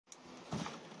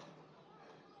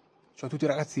Ciao a tutti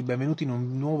ragazzi, benvenuti in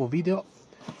un nuovo video.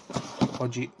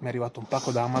 Oggi mi è arrivato un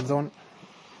pacco da Amazon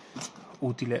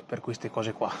utile per queste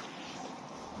cose qua.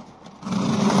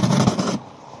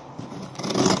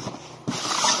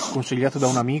 Consigliato da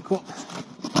un amico,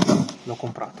 l'ho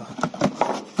comprato.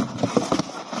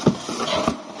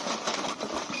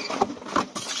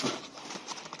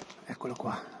 Eccolo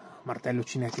qua, martello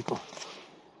cinetico.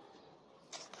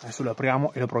 Adesso lo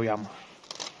apriamo e lo proviamo.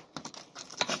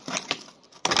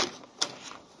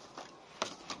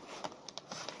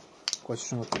 Qua ci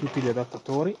sono tutti gli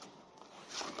adattatori,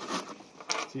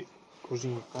 sì,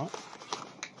 così qua.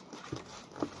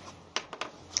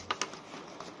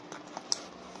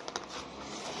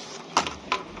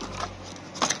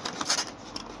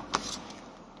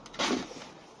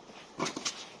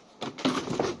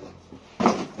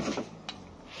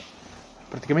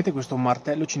 Praticamente questo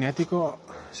martello cinetico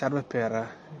serve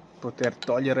per poter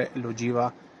togliere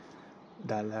l'ogiva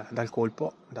dal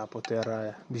colpo, da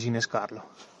poter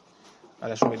disinnescarlo.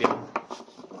 Adesso vediamo.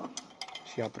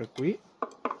 Si apre qui.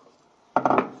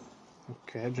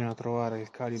 Ok, bisogna trovare il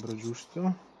calibro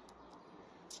giusto.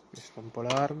 Questo è un po'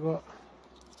 largo.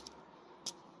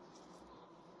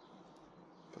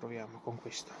 Proviamo con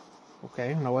questo.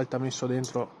 Ok, una volta messo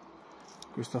dentro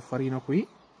questo affarino qui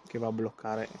che va a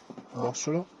bloccare il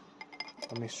bossolo,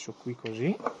 l'ho messo qui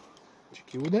così, si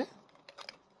chiude,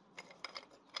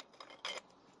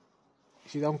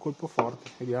 si dà un colpo forte,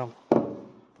 vediamo.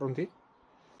 Pronti?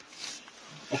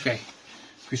 Ok,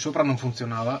 qui sopra non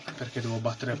funzionava perché devo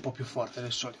battere un po' più forte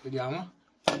del solito, vediamo.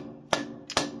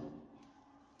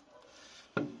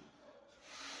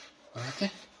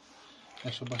 Guardate,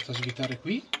 adesso basta svitare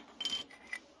qui,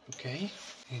 ok,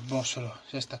 il bossolo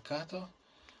si è staccato,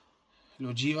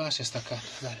 l'ogiva si è staccata,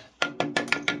 dai.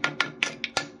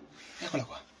 Eccola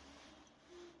qua.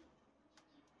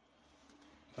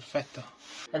 Perfetto.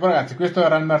 Ecco ragazzi, questo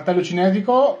era il martello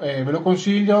cinetico e ve lo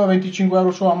consiglio, 25 €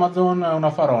 su Amazon, un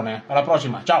affarone. Alla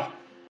prossima, ciao!